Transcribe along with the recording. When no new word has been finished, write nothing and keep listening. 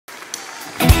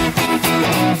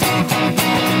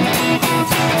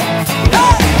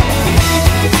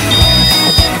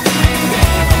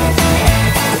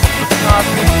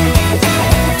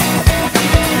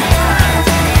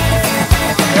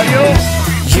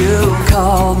You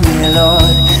call me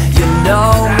Lord, you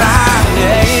know my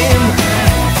name.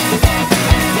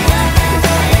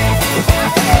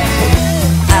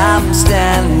 I'm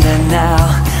standing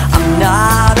now, I'm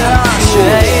not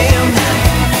ashamed.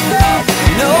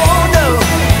 No, no,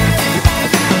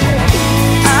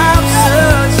 I've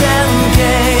searched and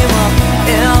came up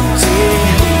empty.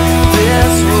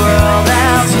 This world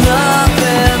has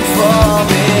nothing for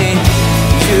me.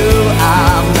 You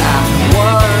are my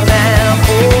one and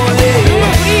only.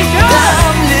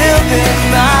 I'm living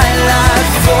my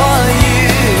life for you.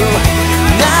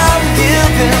 Now I'm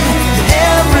giving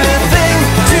everything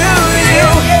to you.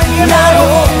 Not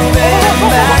holding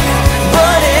back,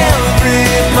 but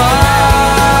every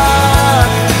part.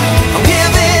 I'm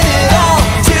giving it all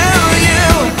to you.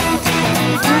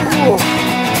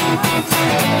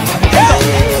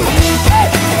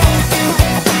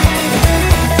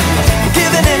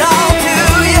 Giving it all to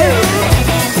you.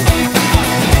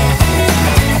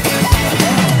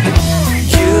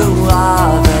 You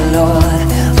are the Lord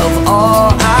of all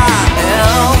I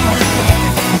am.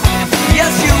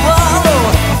 Yes, you are,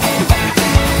 Lord.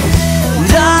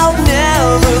 And I'll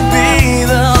never be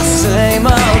the same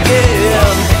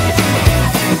again.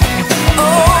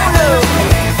 Oh no,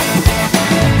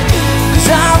 'cause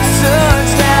I've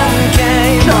searched and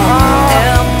came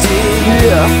empty.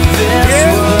 This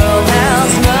world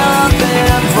has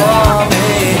nothing for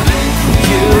me.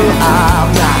 You are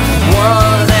my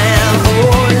one and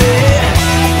only.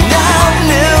 Now I'm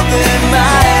living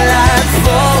my life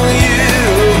for you.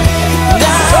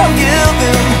 Now I'm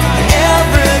giving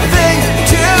everything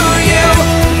to you.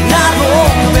 Not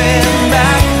holding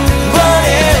back, but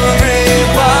every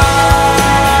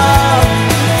part.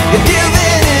 You're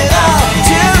giving it all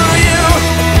to you.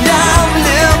 Now I'm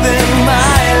living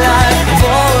my life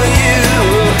for you.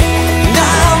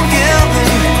 Now I'm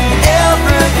giving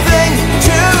everything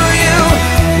to you.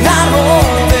 Not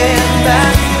holding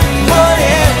back, but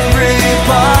every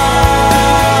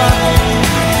part.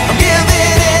 I'm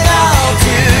giving it all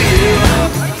to you.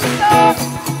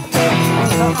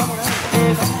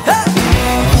 Hey!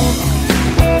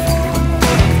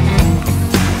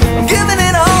 I'm giving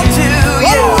it all to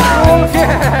you.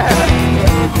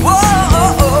 Whoa.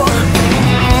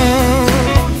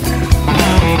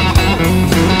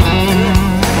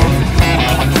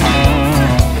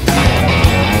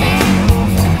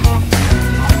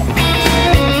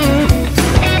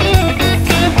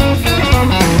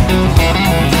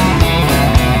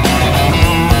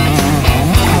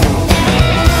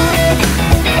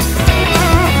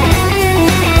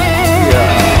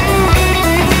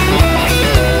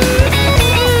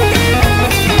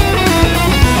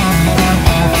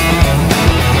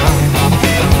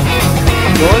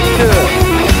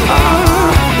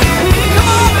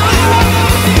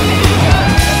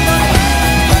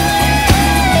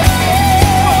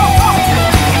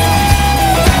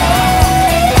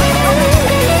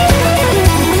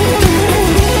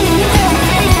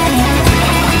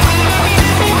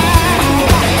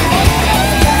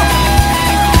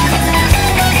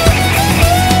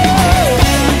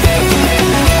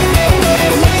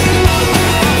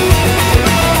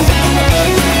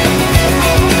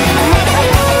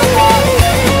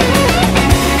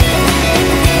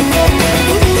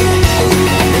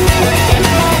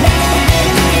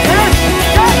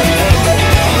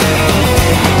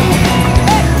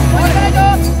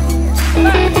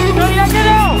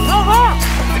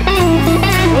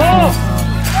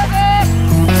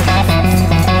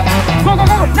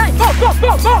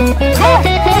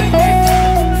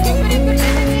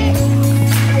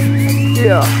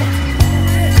 Yeah.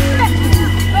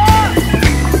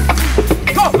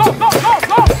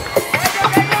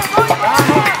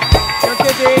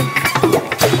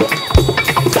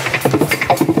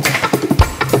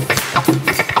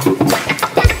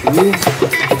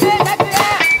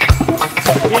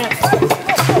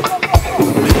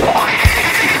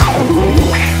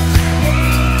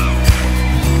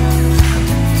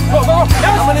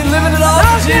 Somebody living it all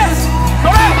for Jesus.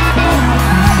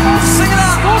 Sing it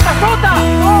out.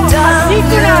 I'm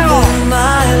living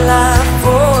my life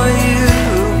for you.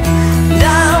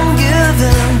 Now I'm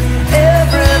giving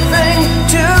everything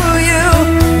to you.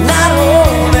 Not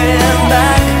holding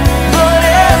back, but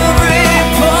every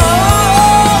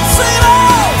part. Sing it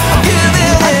out. I'm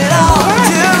giving it all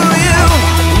to you.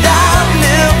 Now I'm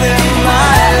living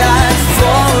my life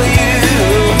for you.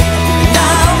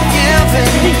 Now I'm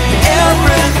giving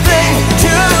everything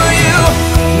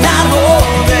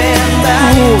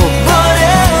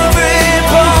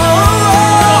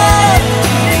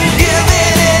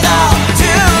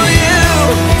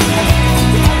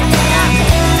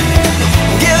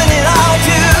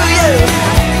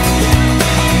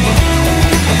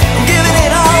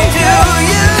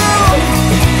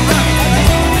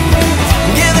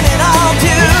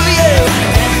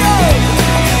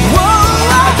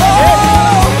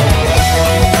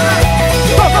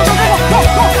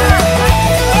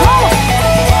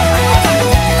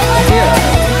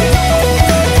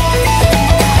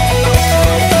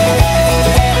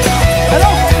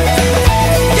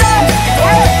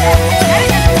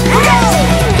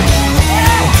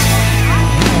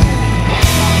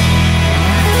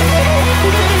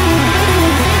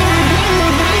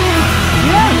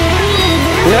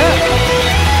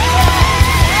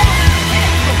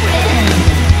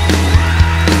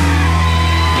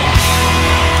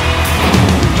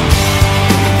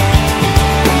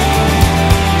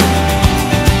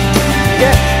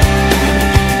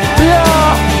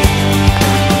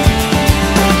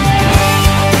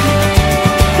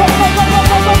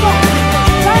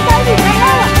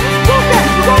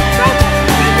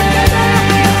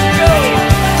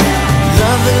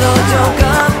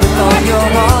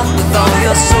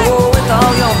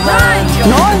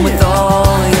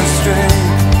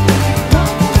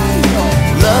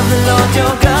all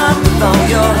your gut, with all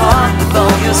your heart, with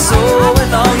all your soul,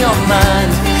 with all your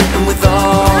mind, and with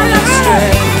all your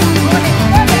strength.